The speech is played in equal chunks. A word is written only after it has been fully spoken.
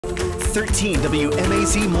13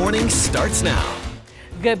 WMAZ Morning starts now.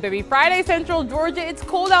 Good baby Friday, Central Georgia. It's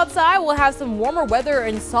cold outside. We'll have some warmer weather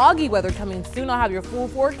and soggy weather coming soon. I'll have your full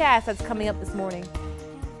forecast that's coming up this morning.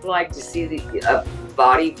 I'd like to see the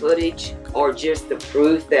body footage or just the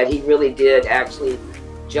proof that he really did actually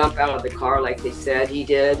jump out of the car like they said he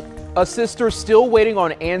did. A sister still waiting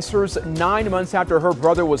on answers 9 months after her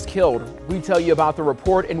brother was killed. We tell you about the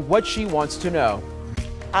report and what she wants to know.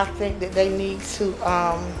 I think that they need to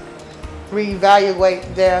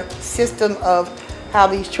reevaluate their system of how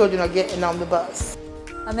these children are getting on the bus.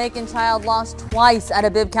 A Macon child lost twice at a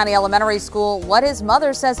Bibb County elementary school. What his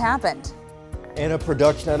mother says happened. And a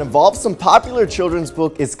production that involves some popular children's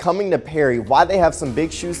book is coming to Perry. Why they have some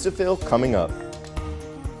big shoes to fill coming up.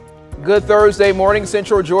 Good Thursday morning,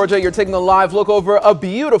 Central Georgia. You're taking a live look over a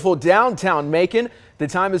beautiful downtown Macon. The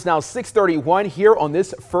time is now 6:31 here on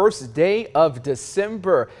this first day of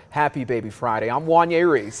December. Happy Baby Friday. I'm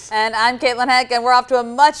Wanya Reese. And I'm Caitlin Heck, and we're off to a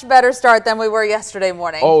much better start than we were yesterday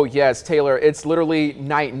morning. Oh, yes, Taylor. It's literally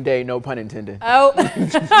night and day, no pun intended. Oh, that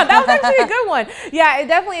was actually a good one. Yeah, it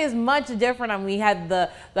definitely is much different. I mean, we had the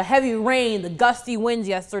heavy rain, the gusty winds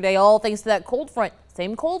yesterday, all thanks to that cold front.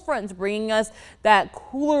 Same cold front's bringing us that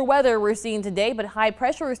cooler weather we're seeing today, but high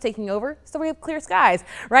pressure is taking over, so we have clear skies.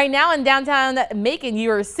 Right now in downtown Macon, you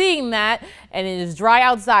are seeing that, and it is dry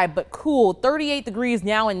outside, but cool. 38 degrees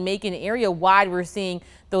now in Macon. Area wide, we're seeing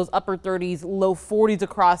those upper 30s, low 40s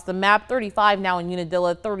across the map. 35 now in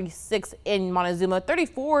Unadilla, 36 in Montezuma,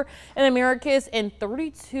 34 in Americus, and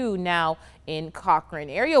 32 now in Cochran.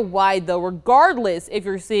 Area wide though, regardless if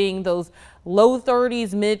you're seeing those low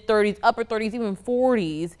 30s, mid 30s, upper 30s, even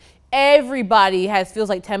 40s, everybody feels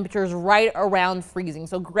like temperatures right around freezing.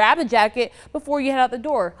 So grab a jacket before you head out the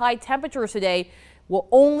door. High temperatures today will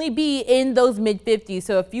only be in those mid 50s,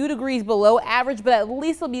 so a few degrees below average, but at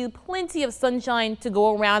least there'll be plenty of sunshine to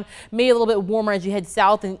go around. Maybe a little bit warmer as you head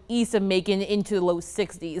south and east of Macon into the low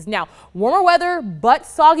 60s. Now, warmer weather, but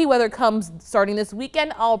soggy weather comes starting this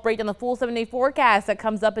weekend. I'll break down the full 7-day forecast that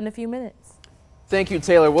comes up in a few minutes. Thank you,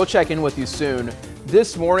 Taylor. We'll check in with you soon.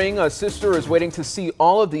 This morning, a sister is waiting to see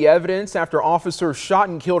all of the evidence after officers shot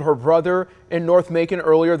and killed her brother in North Macon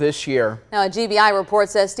earlier this year. Now, a GBI report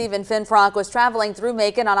says Stephen Finfrock was traveling through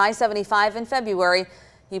Macon on I-75 in February.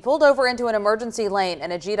 He pulled over into an emergency lane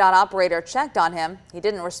and a GDOT operator checked on him. He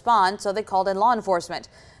didn't respond, so they called in law enforcement.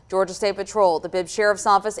 Georgia State Patrol, the Bibb Sheriff's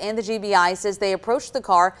Office, and the GBI says they approached the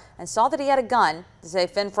car and saw that he had a gun. They say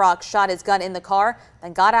Finfrock shot his gun in the car,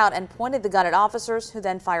 then got out and pointed the gun at officers who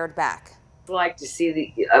then fired back. I'd like to see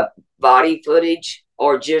the body footage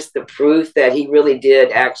or just the proof that he really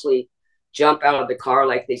did actually jump out of the car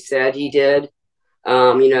like they said he did.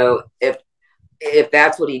 You know, if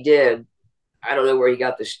that's what he did, I don't know where he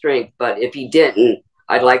got the strength, but if he didn't,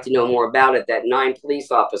 I'd like to know more about it, that 9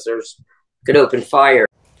 police officers could open fire.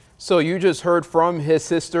 So you just heard from his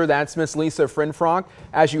sister, that's Miss Lisa Finfrock.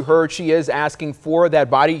 As you heard, she is asking for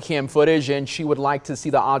that body cam footage and she would like to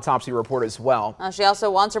see the autopsy report as well. She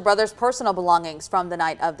also wants her brother's personal belongings from the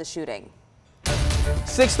night of the shooting.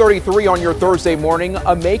 6:33 on your Thursday morning.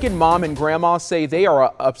 A Macon mom and grandma say they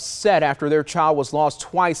are upset after their child was lost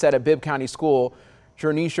twice at a Bibb County school.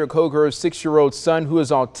 Jernisha Koger's 6-year-old son, who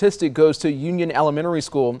is autistic, goes to Union Elementary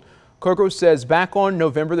School. Koger says back on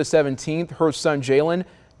November the 17th, her son Jalen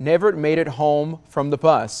never made it home from the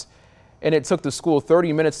bus, and it took the school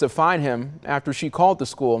 30 minutes to find him after she called the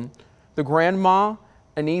school. The grandma,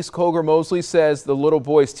 Anise Koger Mosley, says the little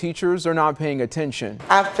boy's teachers are not paying attention.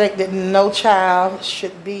 I think that no child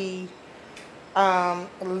should be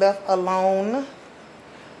left alone.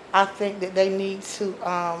 I think that they need to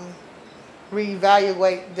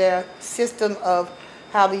reevaluate their system of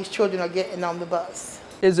how these children are getting on the bus.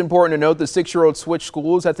 It is important to note the 6-year-old switched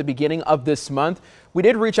schools at the beginning of this month. We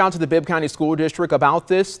did reach out to the Bibb County School District about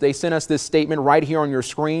this. They sent us this statement right here on your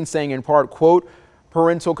screen saying in part, quote,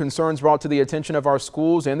 parental concerns brought to the attention of our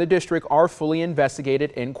schools and the district are fully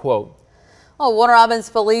investigated, end quote. Well, Warner Robins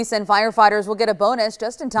police and firefighters will get a bonus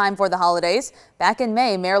just in time for the holidays. Back in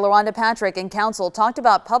May, Mayor LaRonda Patrick and council talked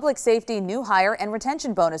about public safety new hire and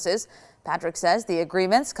retention bonuses. Patrick says the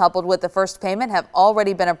agreements, coupled with the first payment, have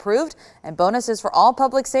already been approved, and bonuses for all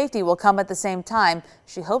public safety will come at the same time.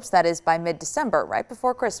 She hopes that is by mid-December, right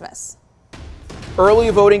before Christmas.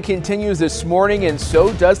 Early voting continues this morning, and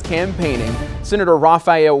so does campaigning. Senator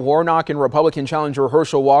Raphael Warnock and Republican challenger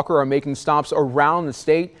Herschel Walker are making stops around the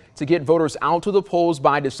state to get voters out to the polls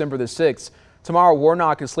by December the 6th. Tomorrow,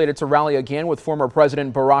 Warnock is slated to rally again with former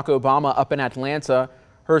President Barack Obama up in Atlanta.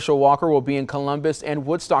 Herschel Walker will be in Columbus and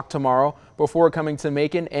Woodstock tomorrow before coming to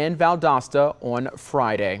Macon and Valdosta on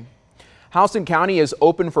Friday. Houston County is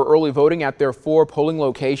open for early voting at their 4 polling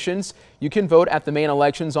locations. You can vote at the main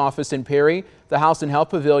elections office in Perry, the Houston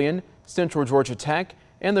Health Pavilion, Central Georgia Tech,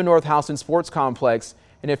 and the North Houston Sports Complex.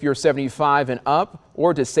 And if you're 75 and up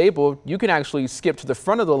or disabled, you can actually skip to the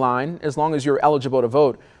front of the line as long as you're eligible to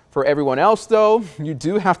vote. For everyone else, though, you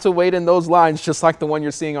do have to wait in those lines, just like the one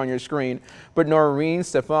you're seeing on your screen. But Noreen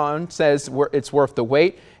Stefan says it's worth the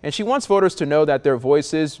wait, and she wants voters to know that their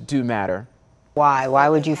voices do matter. Why? Why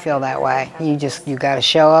would you feel that way? You got to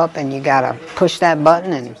show up and you got to push that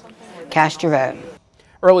button and cast your vote.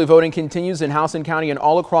 Early voting continues in Houston County and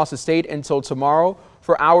all across the state until tomorrow.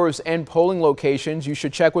 For hours and polling locations, you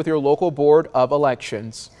should check with your local board of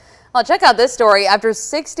elections. Well, check out this story. After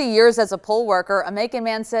 60 years as a poll worker, a Macon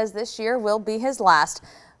man says this year will be his last.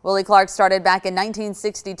 Willie Clark started back in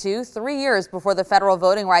 1962, 3 years before the Federal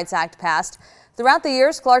Voting Rights Act passed. Throughout the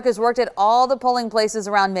years, Clark has worked at all the polling places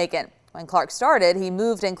around Macon. When Clark started, he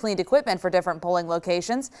moved and cleaned equipment for different polling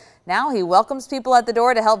locations. Now he welcomes people at the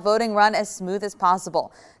door to help voting run as smooth as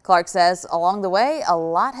possible. Clark says along the way, a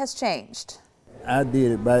lot has changed. I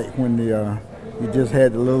did it back when you just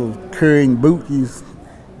had the little carrying boot. You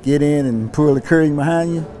get in and pull the carrying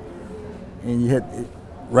behind you, and you had to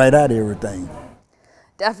write out everything.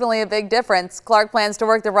 Definitely a big difference. Clark plans to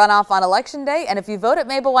work the runoff on Election Day, and if you vote at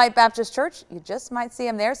Maple White Baptist Church, you just might see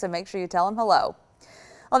him there, so make sure you tell him hello.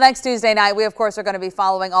 Well, next Tuesday night, we, of course, are going to be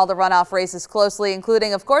following all the runoff races closely,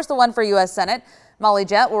 including, of course, the one for U.S. Senate. Molly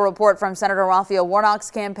Jett will report from Senator Raphael Warnock's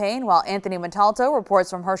campaign, while Anthony Montalto reports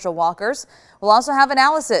from Herschel Walker's. We'll also have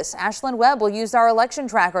analysis. Ashlyn Webb will use our election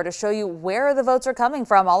tracker to show you where the votes are coming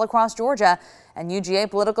from all across Georgia. And UGA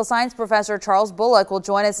political science professor Charles Bullock will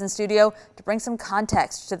join us in studio to bring some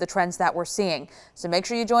context to the trends that we're seeing. So make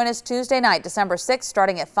sure you join us Tuesday night, December 6th,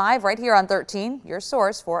 starting at 5 right here on 13, your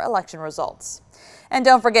source for election results. And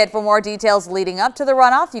don't forget, for more details leading up to the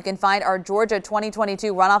runoff, you can find our Georgia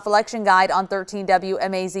 2022 runoff election guide on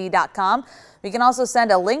 13WMAZ.com. You can also send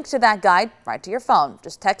a link to that guide right to your phone.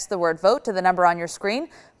 Just text the word vote to the number on your screen,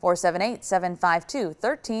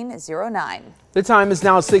 478-752-1309. The time is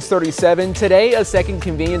now 6:37. Today, a second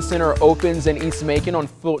convenience center opens in East Macon on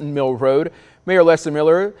Fulton Mill Road. Mayor Lester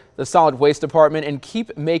Miller, the Solid Waste Department, and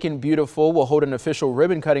Keep Macon Beautiful will hold an official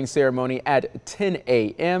ribbon cutting ceremony at 10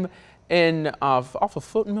 a.m. off of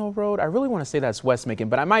Fulton Mill Road. I really want to say that's West Macon,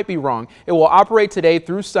 but I might be wrong. It will operate today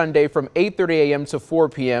through Sunday from 8:30 a.m. to 4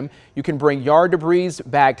 p.m. You can bring yard debris,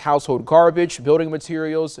 bagged household garbage, building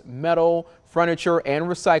materials, metal, furniture, and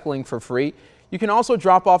recycling for free. You can also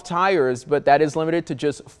drop off tires, but that is limited to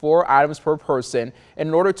just 4 items per person. And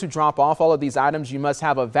in order to drop off all of these items, you must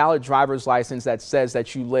have a valid driver's license that says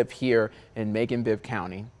that you live here in Macon-Bibb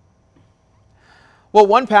County. Well,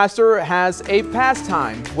 one pastor has a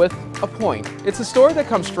pastime with a point. It's a story that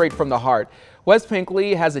comes straight from the heart. Wes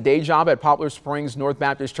Pinkley has a day job at Poplar Springs North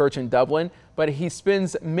Baptist Church in Dublin, but he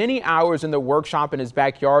spends many hours in the workshop in his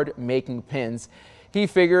backyard making pins. He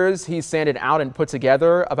figures he's sanded out and put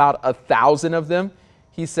together about 1,000 of them.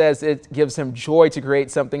 He says it gives him joy to create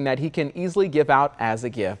something that he can easily give out as a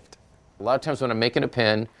gift. A lot of times when I'm making a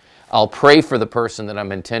pin, I'll pray for the person that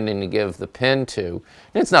I'm intending to give the pin to.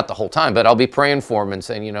 And it's not the whole time, but I'll be praying for them and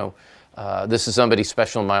saying, you know, this is somebody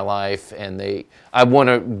special in my life, and I want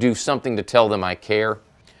to do something to tell them I care.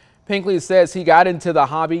 Pinkley says he got into the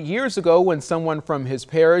hobby years ago when someone from his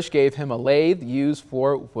parish gave him a lathe used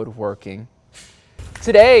for woodworking.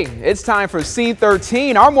 Today, it's time for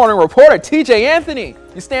C13. Our morning reporter, TJ Anthony.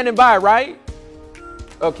 You standing by, right?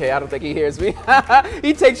 Okay, I don't think he hears me.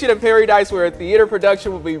 He takes you to Paradise, where a theater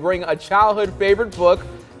production will be bringing a childhood favorite book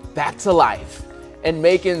back to life. And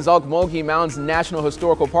Macon's Ocmulgee Mountains National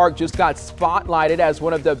Historical Park just got spotlighted as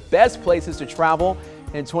one of the best places to travel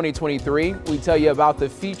in 2023. We tell you about the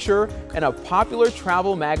feature and a popular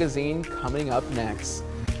travel magazine coming up next.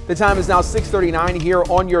 The time is now 6:39 here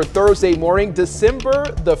on your Thursday morning,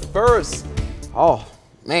 December the 1st. Oh,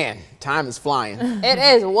 man, time is flying. It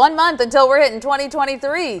is 1 month until we're hitting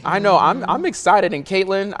 2023. I know, I'm excited. And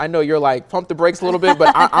Caitlin, I know you're like, pump the brakes a little bit,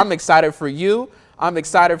 but I'm excited for you. I'm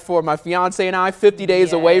excited for my fiance and I, 50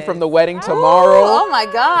 days away from the wedding tomorrow. Oh my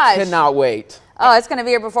gosh. Cannot wait. Oh, it's going to be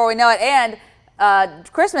here before we know it. And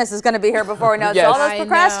Christmas is going to be here before we know it. Yes. So all those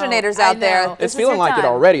procrastinators out there. It's feeling like it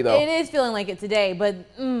already, though. It is feeling like it today,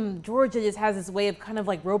 but Georgia just has this way of kind of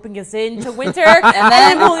like roping us into winter and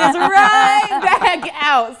then pulling us right back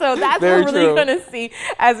out. So that's what we're really going to see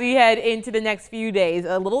as we head into the next few days.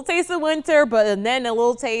 A little taste of winter, but then a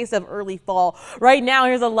little taste of early fall. Right now,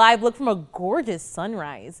 here's a live look from a gorgeous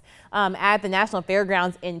sunrise at the National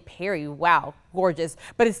Fairgrounds in Perry. Wow. gorgeous.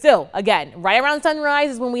 But it's still, again, right around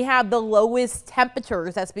sunrise is when we have the lowest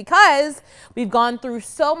temperatures. That's because we've gone through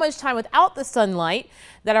so much time without the sunlight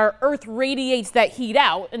that our earth radiates that heat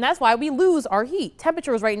out, and that's why we lose our heat.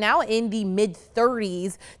 Temperatures right now in the mid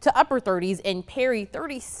 30s to upper 30s in Perry,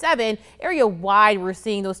 37. Area wide, we're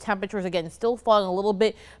seeing those temperatures again still falling a little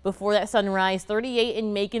bit before that sunrise. 38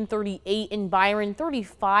 in Macon, 38 in Byron,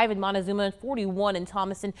 35 in Montezuma, 41 in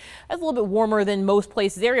Thomaston. That's a little bit warmer than most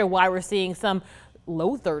places. Area wide, we're seeing some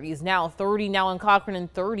low 30s now, 30 now in Cochran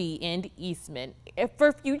and 30 in Eastman.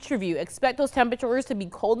 For future view, expect those temperatures to be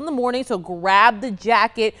cold in the morning, so grab the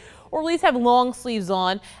jacket or at least have long sleeves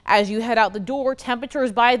on as you head out the door.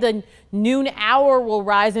 Temperatures by the noon hour will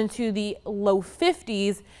rise into the low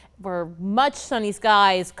 50s. For much sunny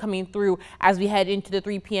skies coming through as we head into the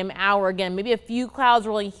 3 p.m. hour. Again, maybe a few clouds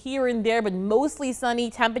rolling here and there, but mostly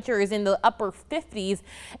sunny. Temperatures in the upper 50s,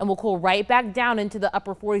 and we'll cool right back down into the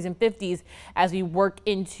upper 40s and 50s as we work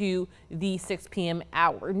into the 6 p.m.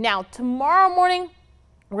 hour. Now, tomorrow morning,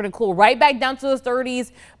 we're going to cool right back down to those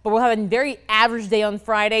 30s, but we'll have a very average day on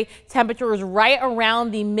Friday. Temperatures right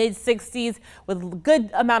around the mid 60s with a good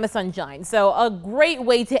amount of sunshine. So a great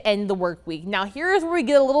way to end the work week. Now, here's where we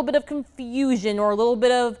get a little bit of confusion or a little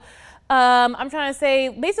bit of I'm trying to say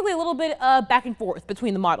basically a little bit back and forth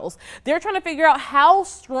between the models. They're trying to figure out how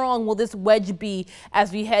strong will this wedge be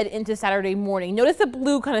as we head into Saturday morning. Notice the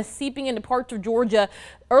blue kind of seeping into parts of Georgia.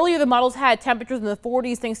 Earlier, the models had temperatures in the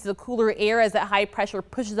 40s thanks to the cooler air as that high pressure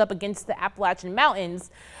pushes up against the Appalachian Mountains,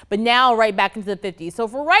 but now right back into the 50s. So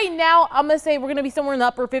for right now, I'm going to say we're going to be somewhere in the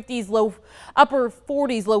upper 50s, upper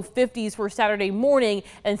 40s, low 50s for Saturday morning,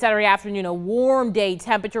 and Saturday afternoon, a warm day,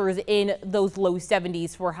 temperatures in those low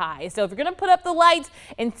 70s for highs. So if you're going to put up the lights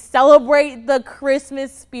and celebrate the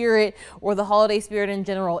Christmas spirit or the holiday spirit in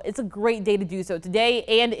general, it's a great day to do so today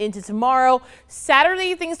and into tomorrow.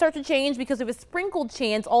 Saturday, things start to change because of a sprinkled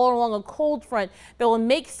chance all along a cold front that will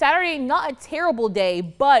make Saturday not a terrible day,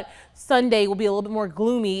 but Sunday will be a little bit more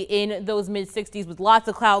gloomy in those mid 60s with lots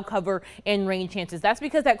of cloud cover and rain chances. That's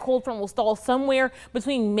because that cold front will stall somewhere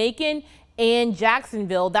between Macon and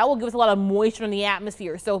Jacksonville. That will give us a lot of moisture in the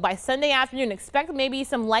atmosphere. So by Sunday afternoon, expect maybe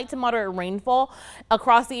some light to moderate rainfall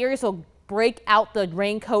across the area. So break out the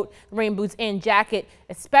raincoat, rain boots, and jacket,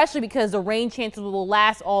 especially because the rain chances will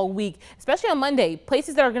last all week, especially on Monday.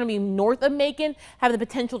 Places that are going to be north of Macon have the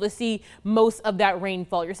potential to see most of that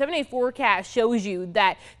rainfall. Your 7-day forecast shows you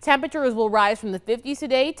that temperatures will rise from the 50s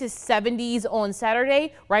today to 70s on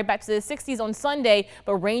Saturday, right back to the 60s on Sunday,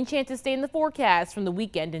 but rain chances stay in the forecast from the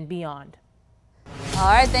weekend and beyond.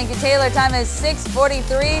 All right, thank you, Taylor. Time is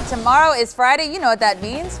 6:43. Tomorrow is Friday. You know what that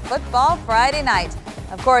means. Football Friday night.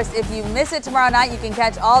 Of course, if you miss it tomorrow night, you can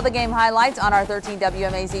catch all the game highlights on our 13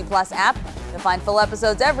 WMAZ Plus app. You'll find full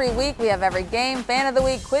episodes every week. We have every game, fan of the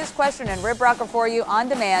week, quiz, question, and rib rocker for you on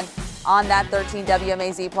demand on that 13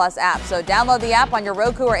 WMAZ Plus app. So download the app on your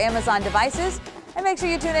Roku or Amazon devices and make sure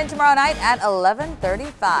you tune in tomorrow night at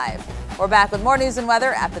 11:35. We're back with more news and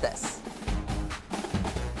weather after this.